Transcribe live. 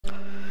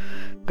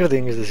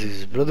Greetings, this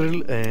is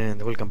Bloodrill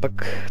and welcome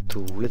back to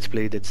Let's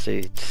Play Dead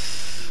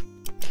States.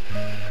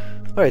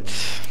 Alright,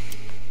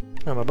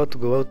 I'm about to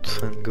go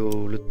out and go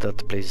loot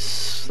that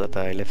place that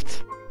I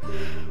left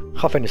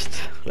half finished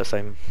last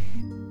time.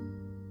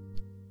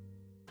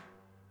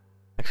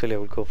 Actually I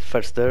will go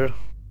first there,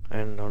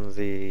 and on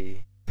the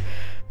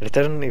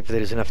return, if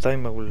there is enough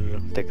time, I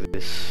will take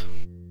this.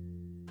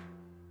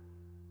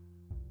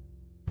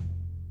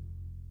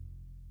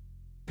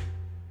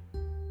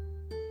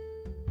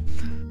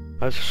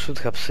 I should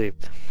have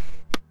saved.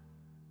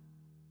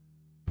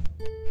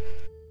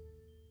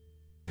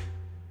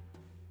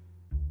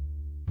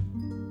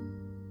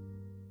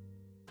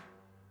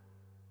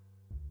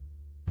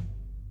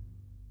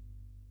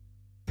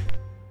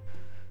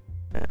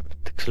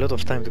 It takes a lot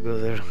of time to go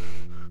there.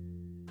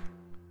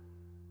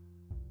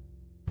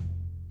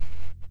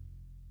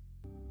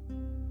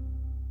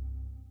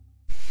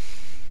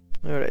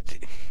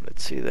 Alrighty,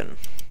 let's see then.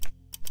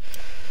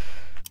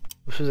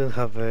 We shouldn't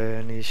have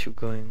any issue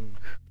going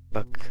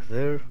back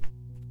there,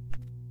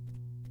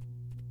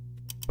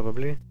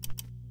 probably.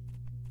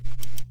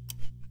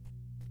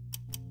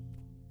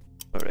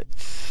 Alright,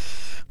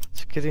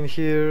 let's get in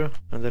here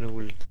and then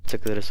we'll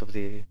check the rest of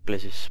the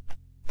places.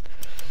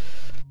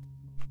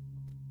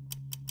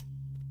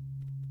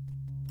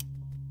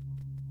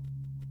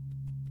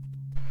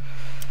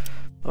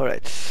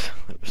 Alright,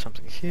 there was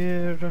something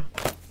here.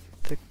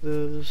 Take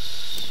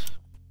those.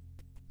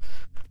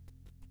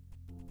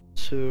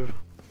 Sure,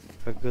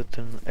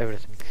 forgotten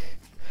everything.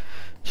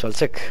 So I'll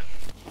check.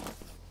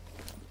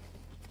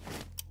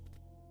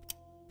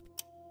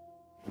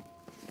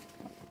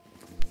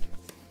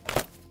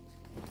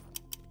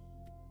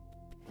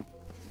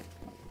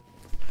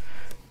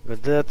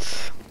 Got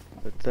that.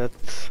 Got that.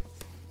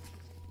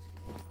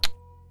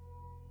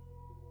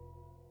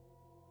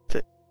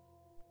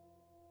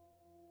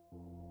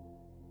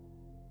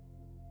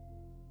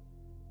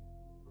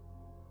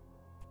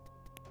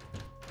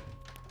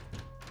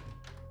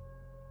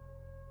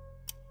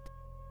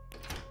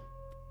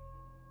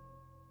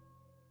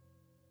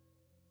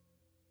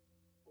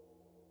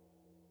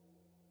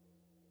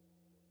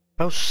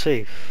 How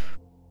safe?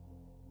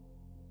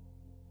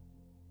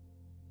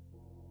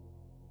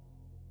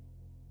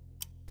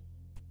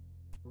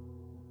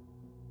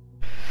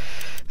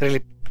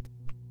 Really,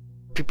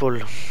 people,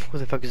 who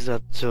the fuck is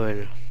that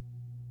Joel?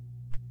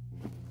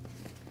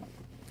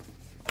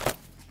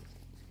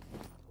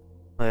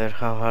 There,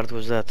 how hard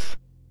was that?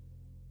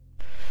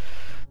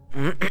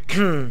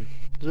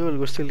 Joel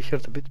was still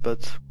hurt a bit,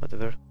 but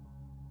whatever.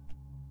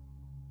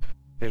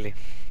 Really,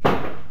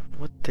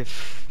 what the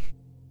f...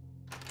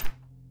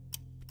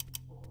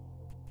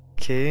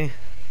 Okay. It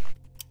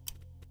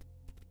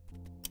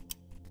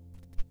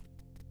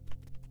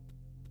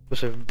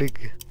was a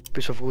big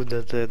piece of wood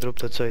that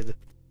dropped outside.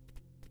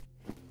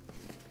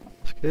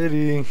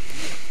 Scary.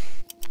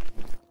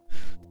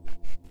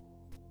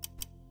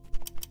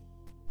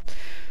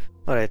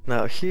 Alright,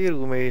 now here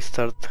we may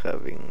start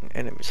having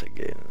enemies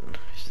again.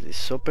 Is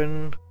this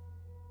open?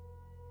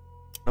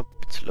 Nope,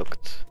 it's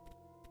locked.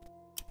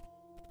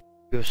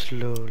 Go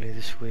slowly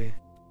this way.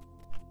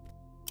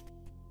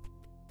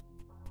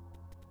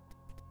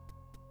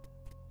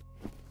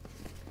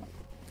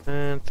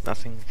 And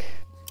nothing.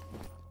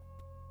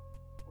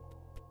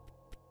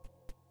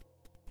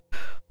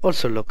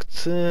 Also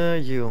locked.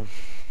 You.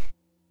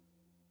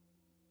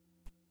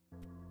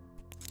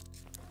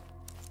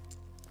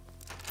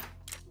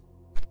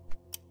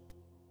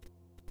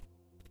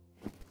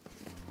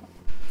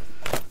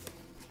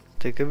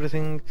 Take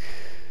everything.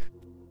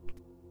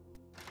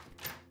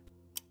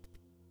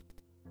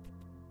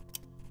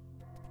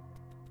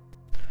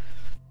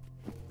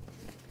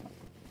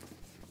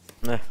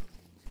 Nah.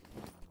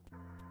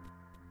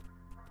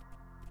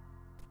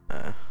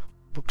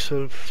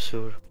 Bookshelf,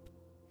 sure.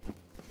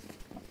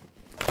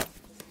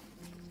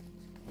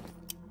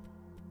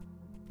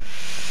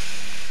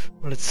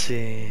 Let's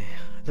see. I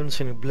don't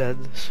see any blood,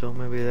 so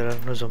maybe there are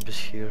no zombies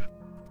here.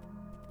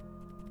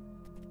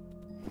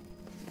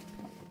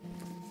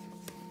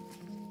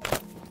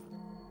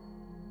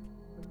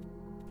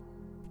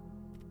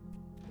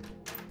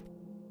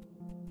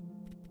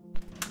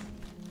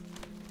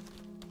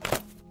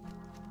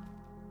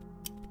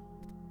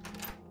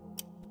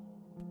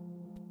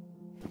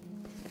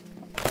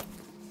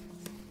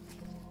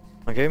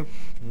 Okay,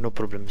 no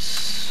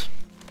problems.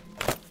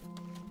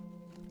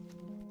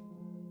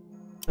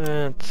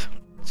 And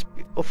let's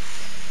be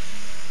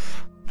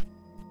off.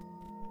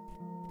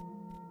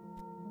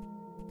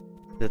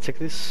 Did I check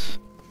this?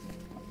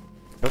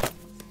 Nope.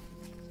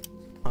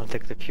 I'll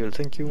take the fuel,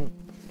 thank you.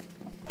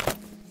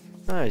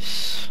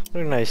 Nice,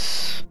 very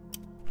nice.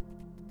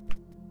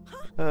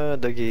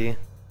 Doggy.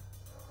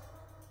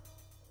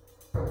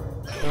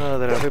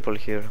 There are people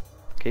here.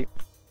 Okay.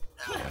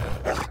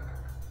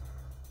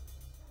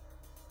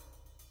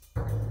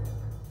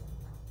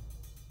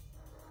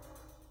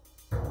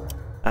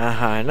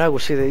 Aha, now we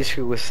see the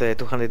issue with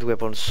two-handed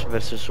weapons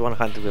versus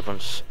one-handed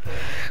weapons.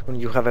 When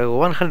you have a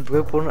one-handed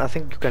weapon, I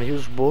think you can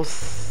use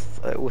both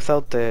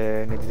without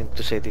needing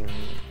to setting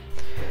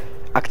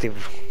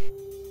active.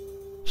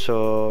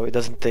 So it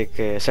doesn't take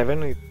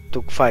 7, it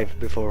took 5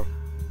 before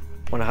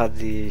when I had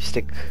the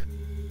stick.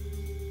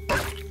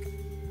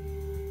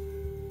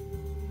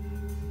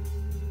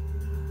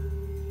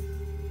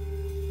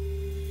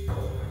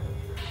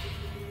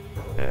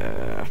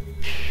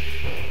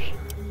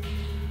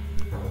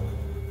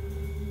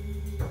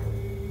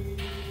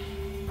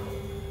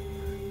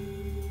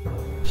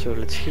 So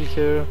let's heal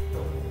here.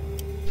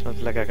 It's not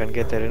like I can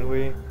get there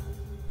anyway.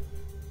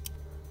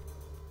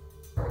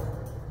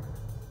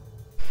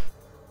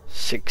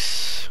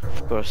 6,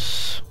 of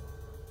course.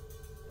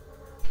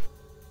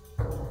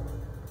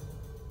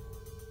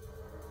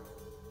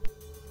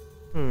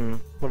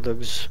 More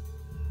dogs.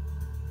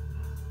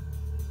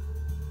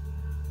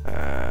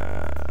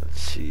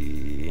 Let's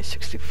see,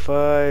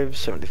 65,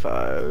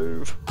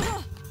 75.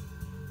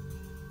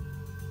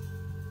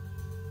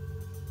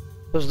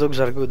 Those dogs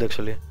are good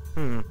actually.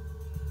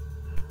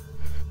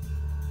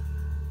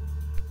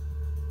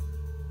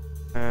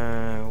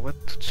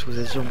 What's with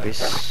the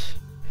zombies?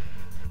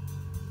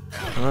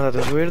 Oh, that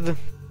was weird.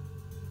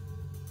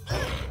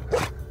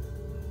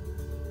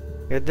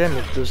 God damn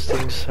it, those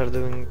things are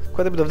doing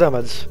quite a bit of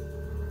damage.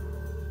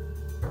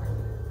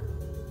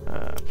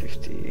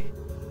 50,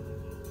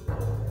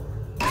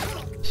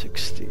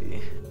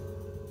 60.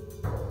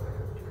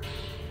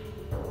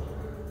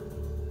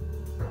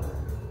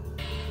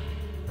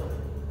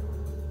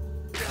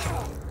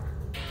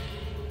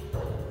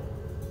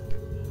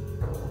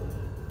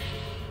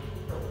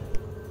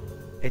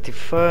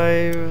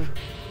 $85,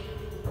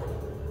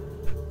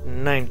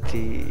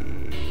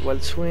 90.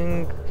 Wild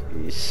swing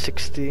is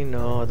 60.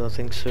 No, I don't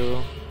think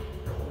so.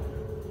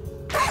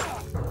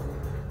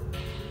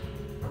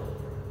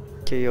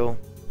 KO.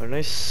 Very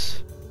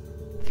nice.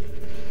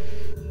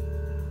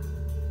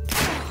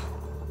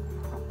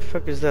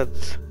 Fuck is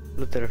that?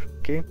 Looter.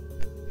 Okay.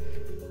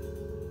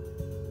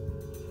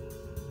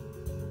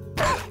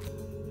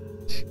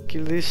 Let's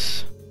kill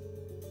this.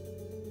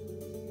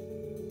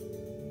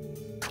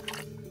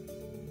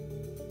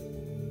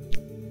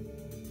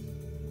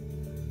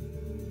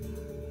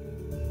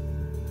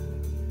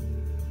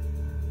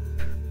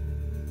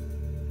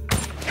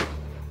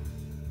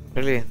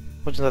 Really?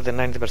 Wasn't that a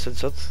 90%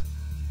 shot?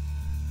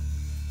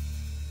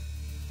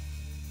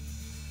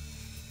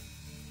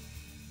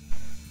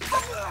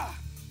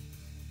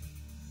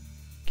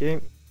 Okay.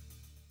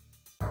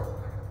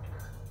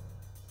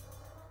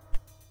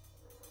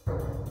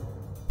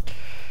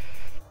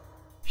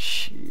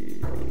 Shit.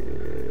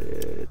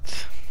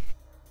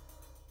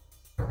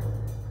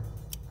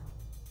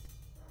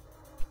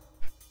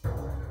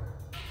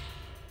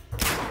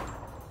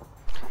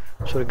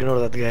 So ignore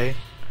that guy.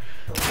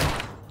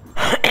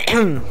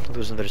 It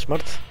wasn't very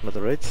smart, but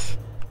alright.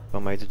 How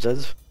am I to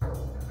judge?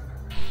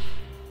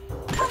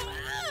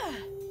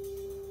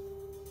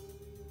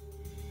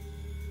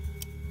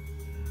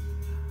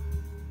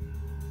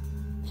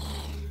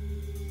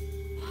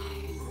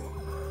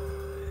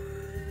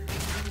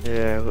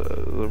 Yeah,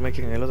 we're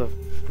making a lot of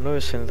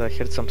noise and I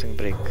heard something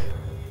break.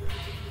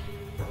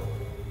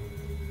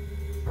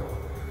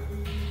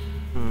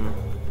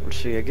 We'll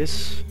see, I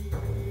guess.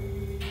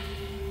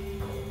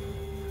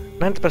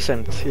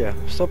 90%, yeah.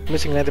 Stop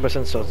missing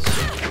 90% shots.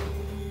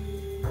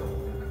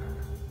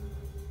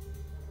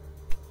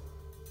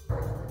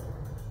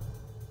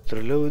 To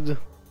reload.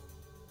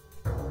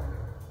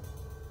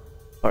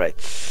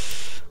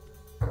 Alright.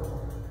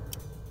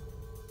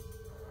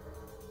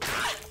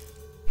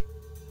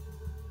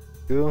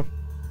 Go.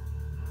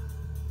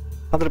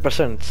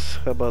 100%.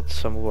 How about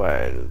some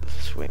wild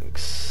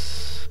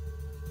swings?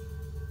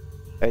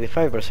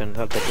 85%,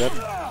 I'll take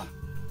that.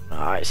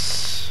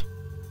 Nice.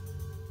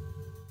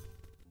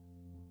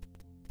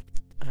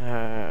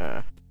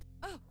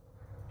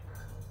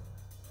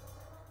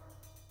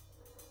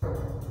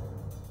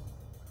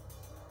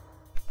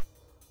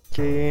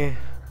 Okay.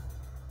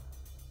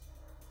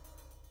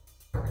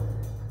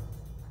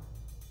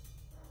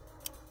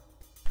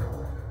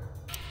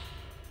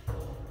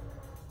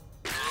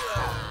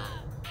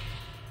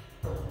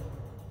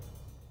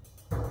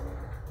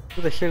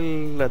 Who the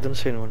hell? I don't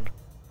see anyone.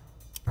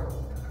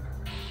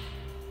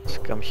 Let's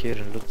come here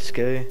and loot this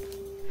guy.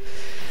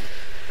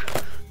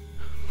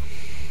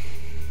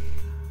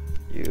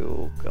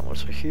 You come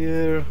also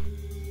here.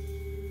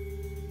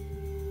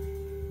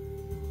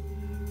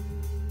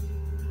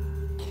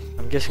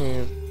 I'm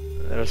guessing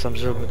there are some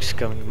zombies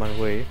coming my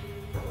way.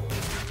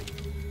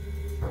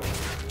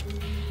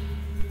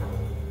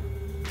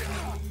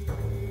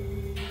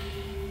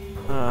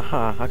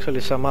 Aha,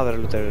 actually some other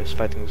looter is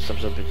fighting with some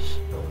zombies.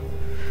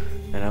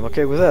 And I'm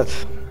okay with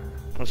that.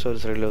 Also,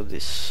 let's reload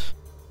this.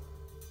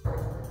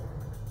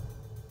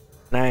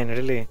 9,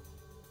 really?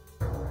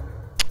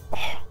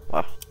 Oh,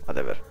 well,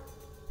 whatever.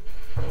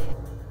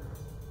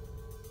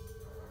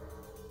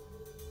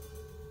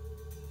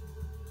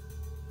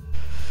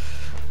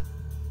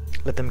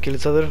 Let them kill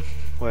each other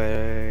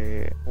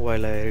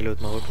while I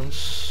reload my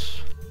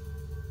weapons.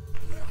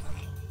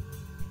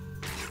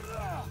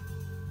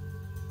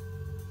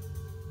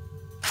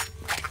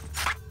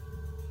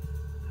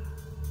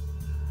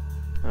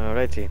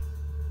 Alrighty.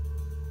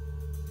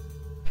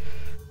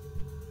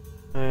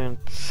 And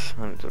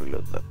I need to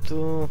reload that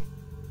too.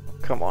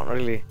 Come on,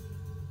 really?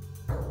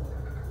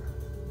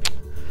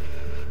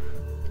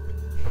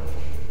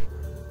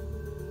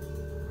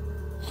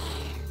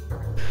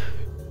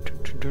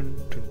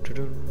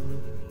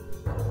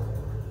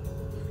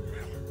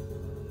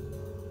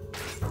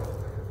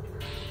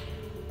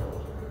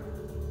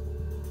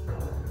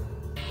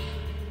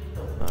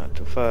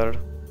 Too far.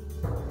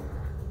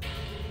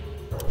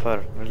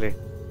 Far, really.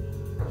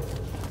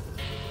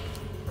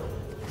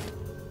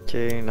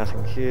 Okay,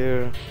 nothing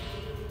here.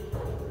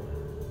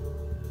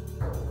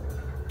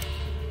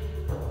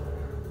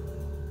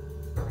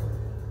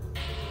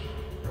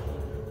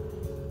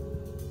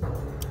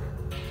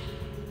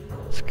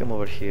 Let's come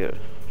over here.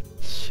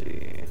 Let's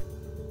see.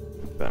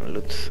 Gonna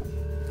loot.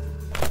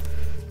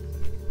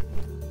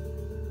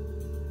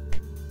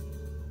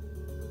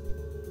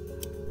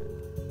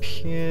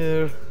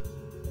 Here.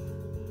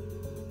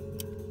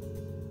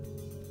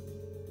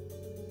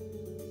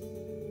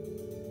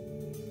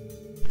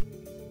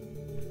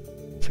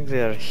 I think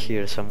they are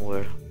here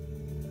somewhere.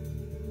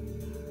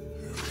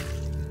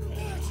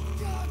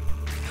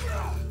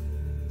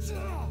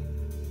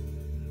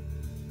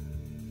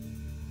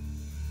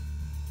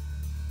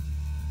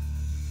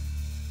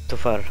 Too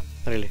far,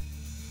 really.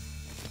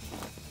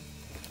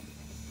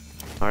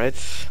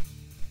 Alright.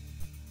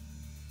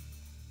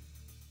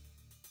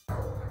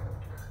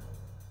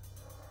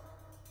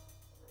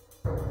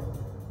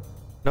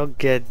 No,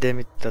 god damn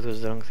it, that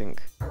was the wrong thing.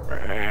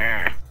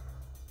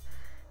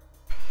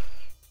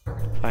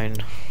 Fine,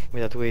 be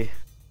that way.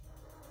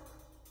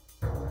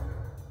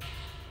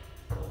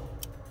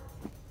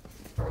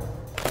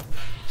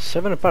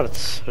 Seven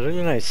parts,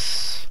 really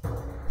nice.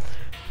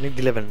 Need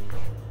 11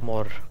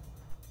 more.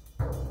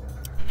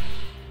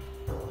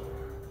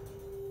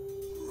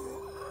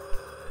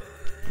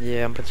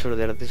 Yeah, I'm pretty sure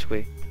they're this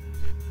way.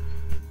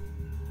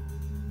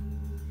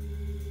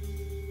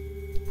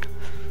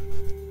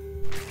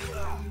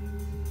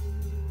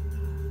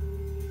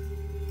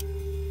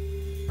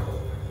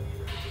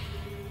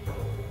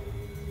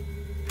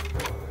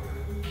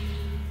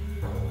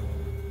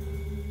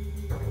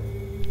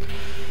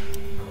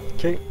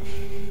 Okay,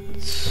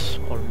 let's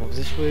all move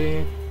this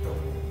way.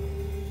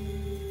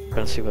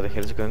 Can't see what the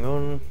hell is going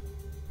on.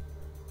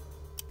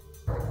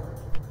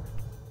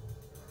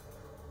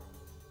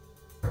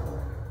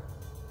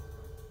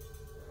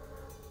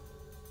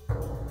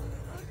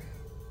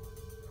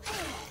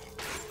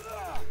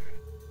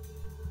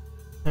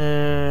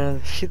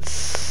 And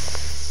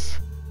hits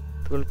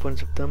 12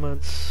 points of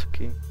damage.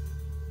 Okay,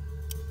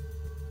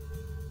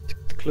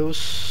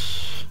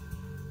 close.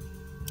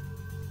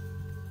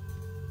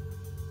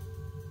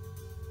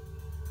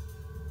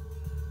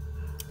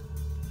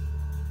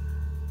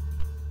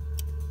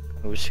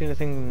 Can we see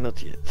anything?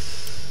 Not yet.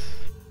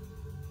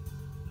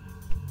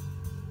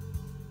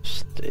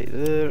 Stay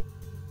there.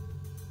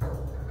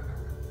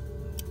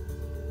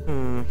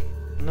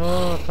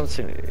 No, I can't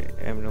see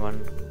anyone.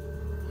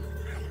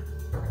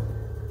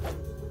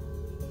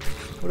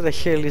 Where the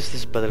hell is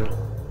this battle?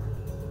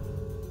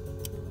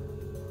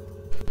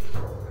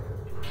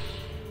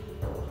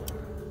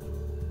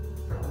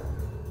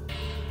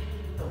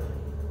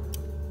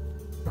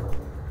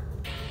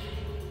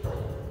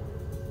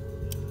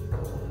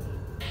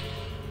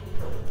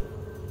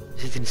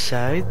 Is it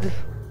inside?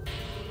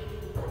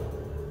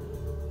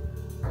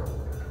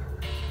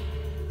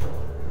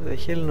 Who the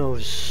hell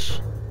knows?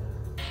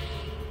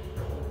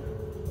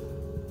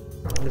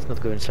 Let's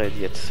not go inside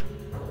yet.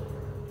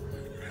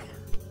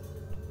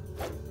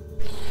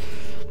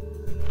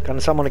 Can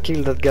someone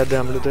kill that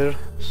goddamn looter,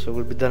 so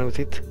we'll be done with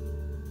it?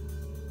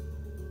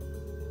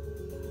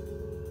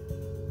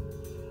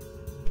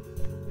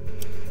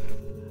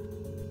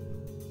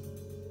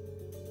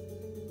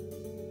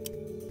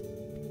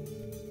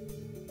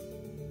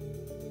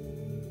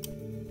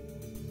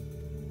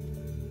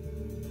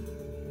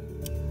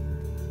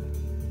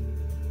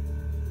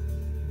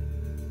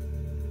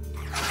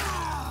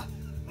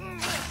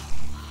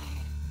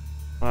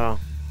 Wow.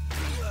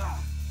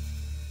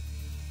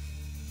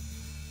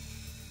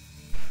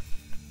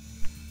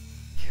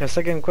 He has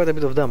taken quite a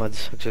bit of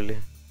damage, actually.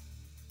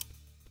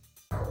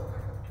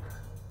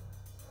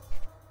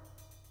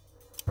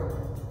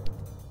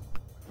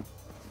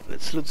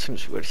 Let's loot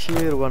since we're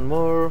here. One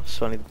more,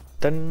 so I need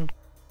 10.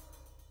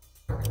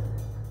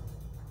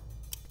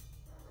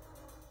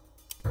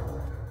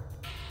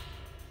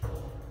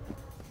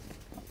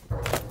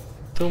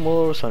 Two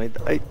more, so I need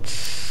 8.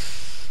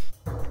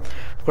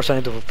 Of course I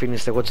need to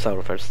finish the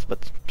watchtower first,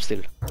 but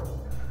still.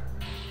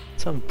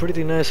 Some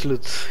pretty nice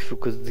loot. If we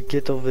could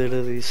get over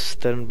this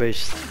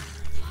turn-based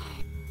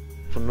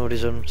for no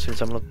reason, since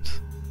I'm not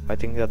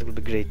fighting, that would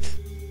be great.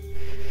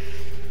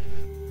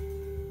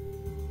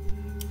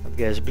 That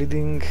guy is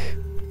bleeding.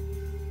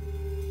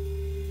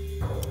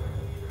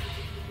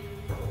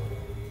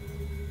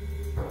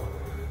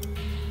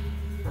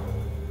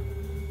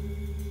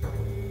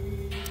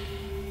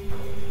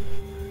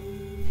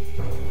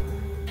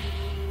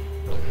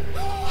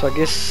 So I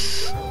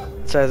guess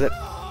it's either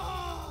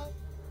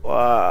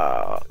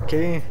Wow,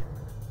 okay.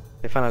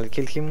 I finally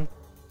killed him.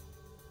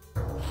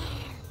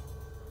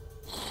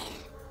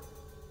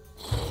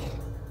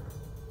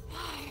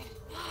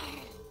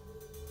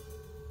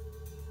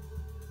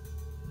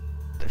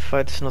 The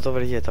fight is not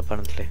over yet,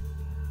 apparently.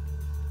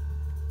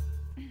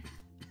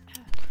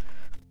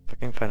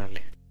 Fucking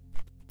finally.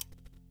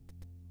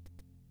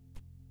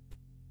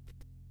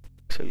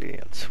 Actually,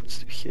 I'll switch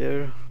to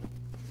here.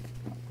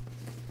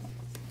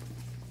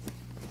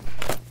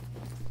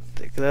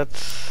 Take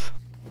that.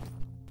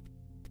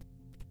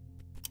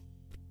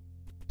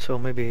 So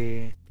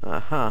maybe...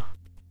 Aha!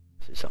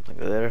 See something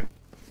there.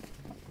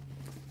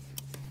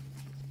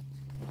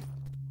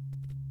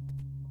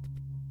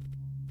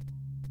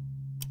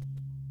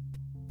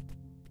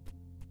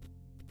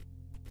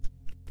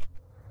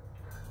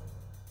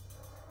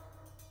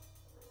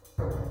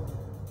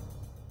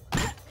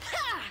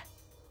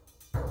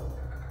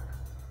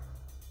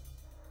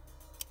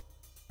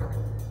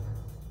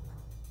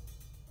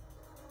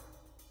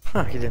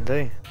 Huh, he didn't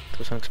die. It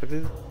was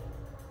unexpected.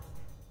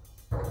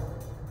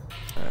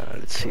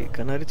 Let's see,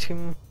 can I reach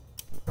him?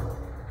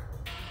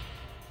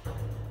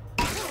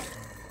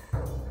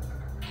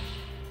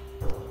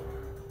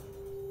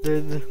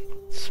 Dead.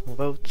 Let's move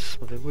out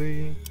of the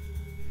way.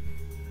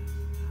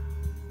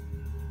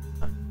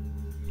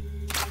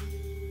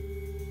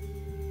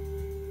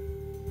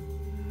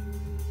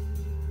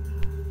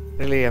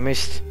 Really, I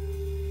missed.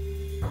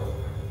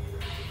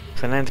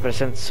 It's a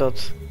 90%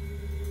 shot.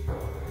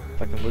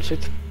 Fucking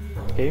bullshit.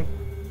 Okay.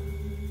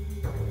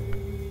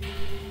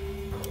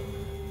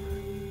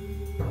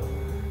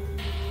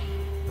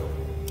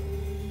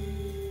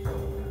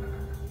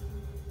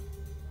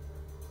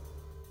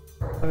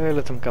 Okay,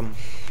 let him come.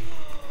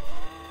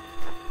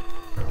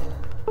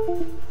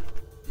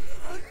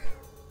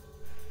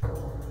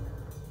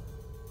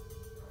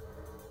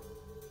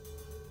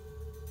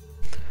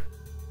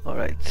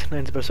 Alright,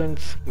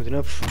 90%, good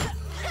enough.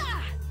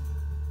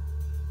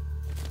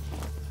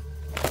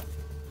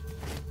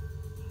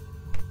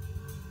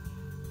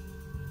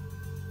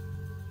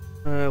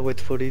 Wait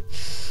for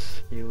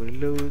it, you will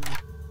load.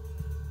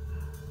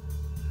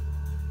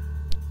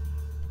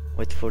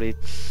 Wait for it.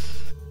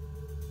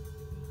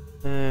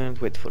 And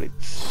wait for it.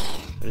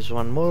 There's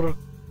one more.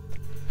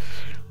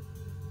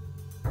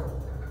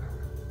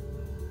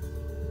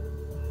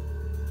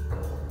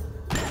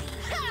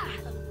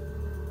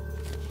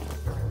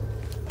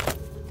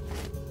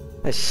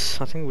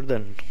 Nice, I think we're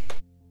done.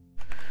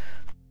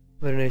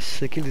 Very nice,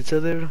 they killed each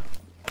other.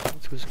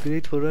 It was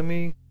great for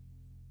Remy.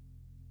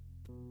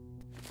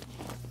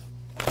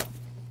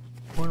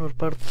 One more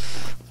part.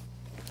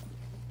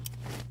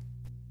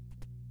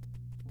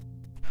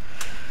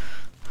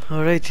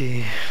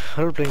 Alrighty,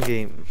 role-playing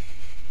game.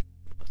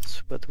 That's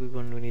what we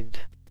need.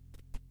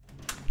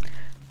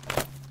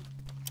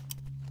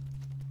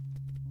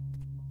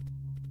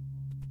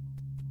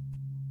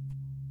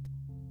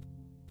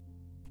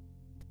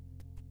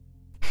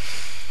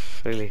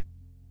 Really.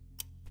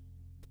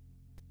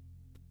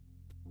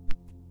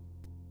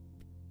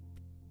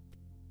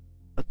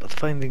 But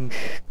finding,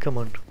 come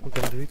on, we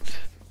can do it.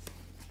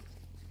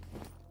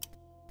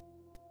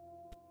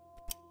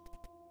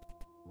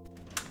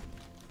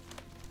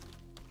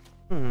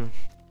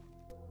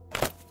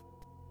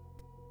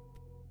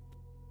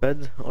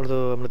 Bad,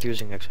 although I'm not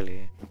using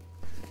actually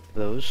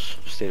those,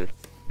 still,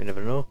 you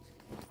never know.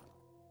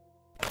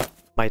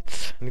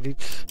 Might need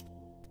it.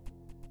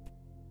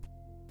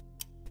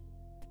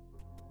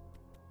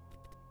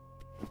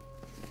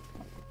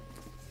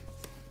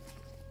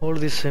 All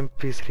these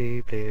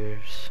MP3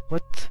 players.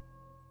 What?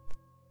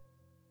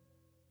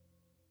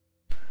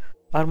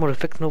 Armor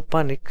effect, no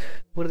panic.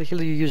 Where the hell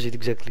do you use it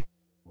exactly?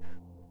 I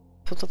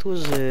thought that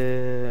was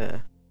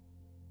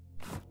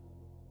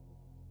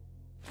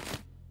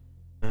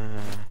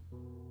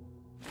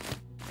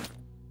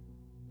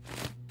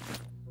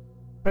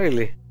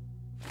really?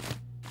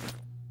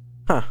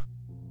 Huh.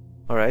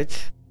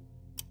 Alright.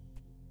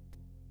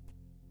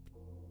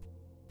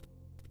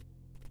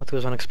 That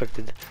was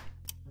unexpected.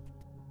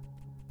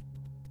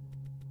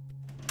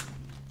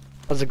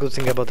 That's a good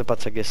thing about the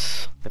patch, I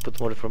guess. I put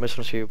more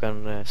information so you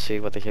can see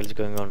what the hell is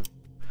going on.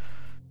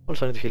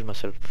 Also, I need to heal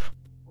myself.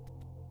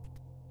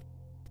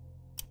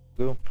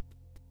 Go.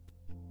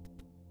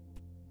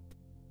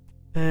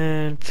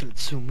 And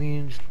let's zoom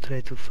in,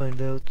 try to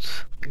find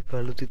out if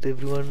I looted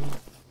everyone.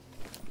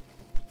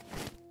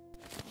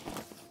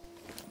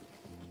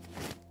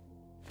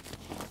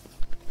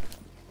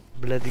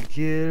 Bloody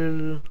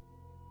girl.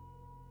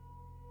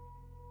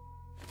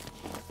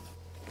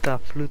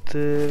 Tough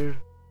looter.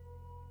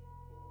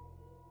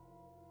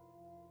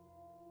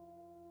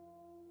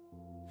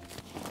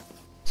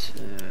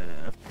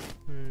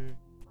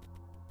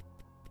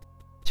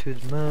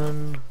 Good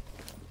man.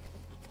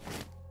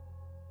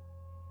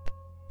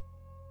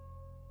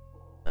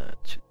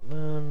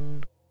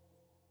 Man.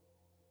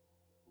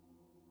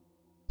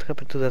 What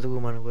happened to that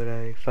woman where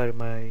I fired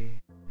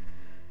my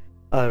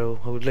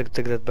arrow? I would like to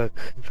take that back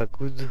if I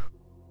could.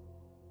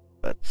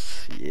 But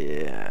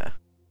yeah.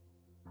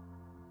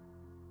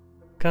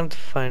 Can't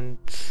find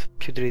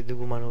putrid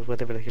woman or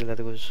whatever the hell that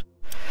was.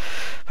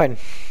 Fine.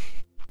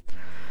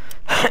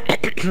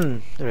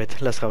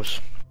 Alright, last house.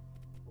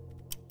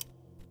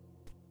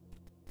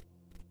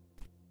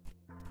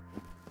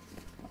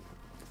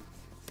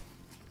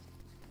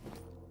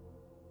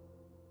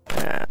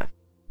 Ah,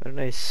 very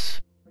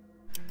nice.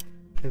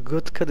 I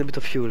got quite a bit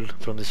of fuel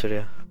from this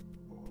area.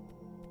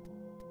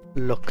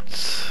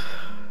 Locked.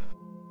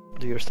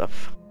 Do your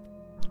stuff.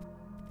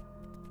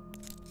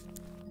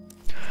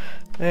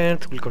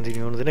 And we'll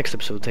continue on the next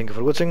episode. Thank you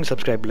for watching,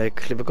 subscribe,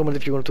 like, leave a comment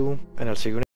if you want to, and I'll see you next time.